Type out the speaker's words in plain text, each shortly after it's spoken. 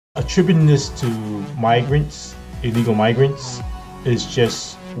Attributing this to migrants, illegal migrants, is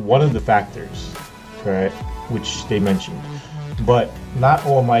just one of the factors, correct, which they mentioned. But not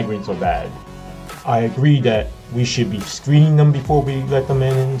all migrants are bad. I agree that we should be screening them before we let them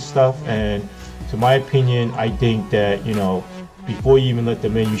in and stuff. And to my opinion, I think that, before you even let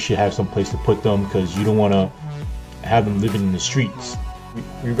them in, you should have some place to put them because you don't want to have them living in the streets.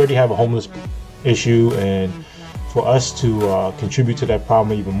 We already have a homeless issue, and for us to contribute to that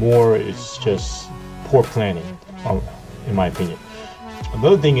problem even more is just poor planning, in my opinion.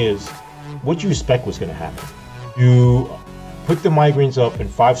 Another thing is, what you expect was going to happen. You put the migrants up in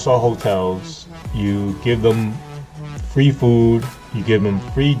 5-star hotels, you give them free food, you give them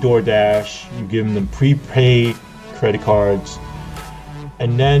free DoorDash, you give them prepaid credit cards,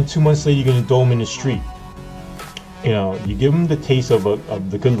 and then 2 months later you're going to throw them in the street. You give them the taste of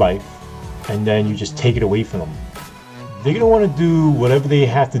the good life, and then you just take it away from them. They're going to want to do whatever they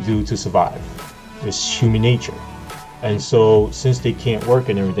have to do to survive. It's human nature. And so since they can't work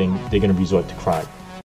and everything, they're going to resort to crime.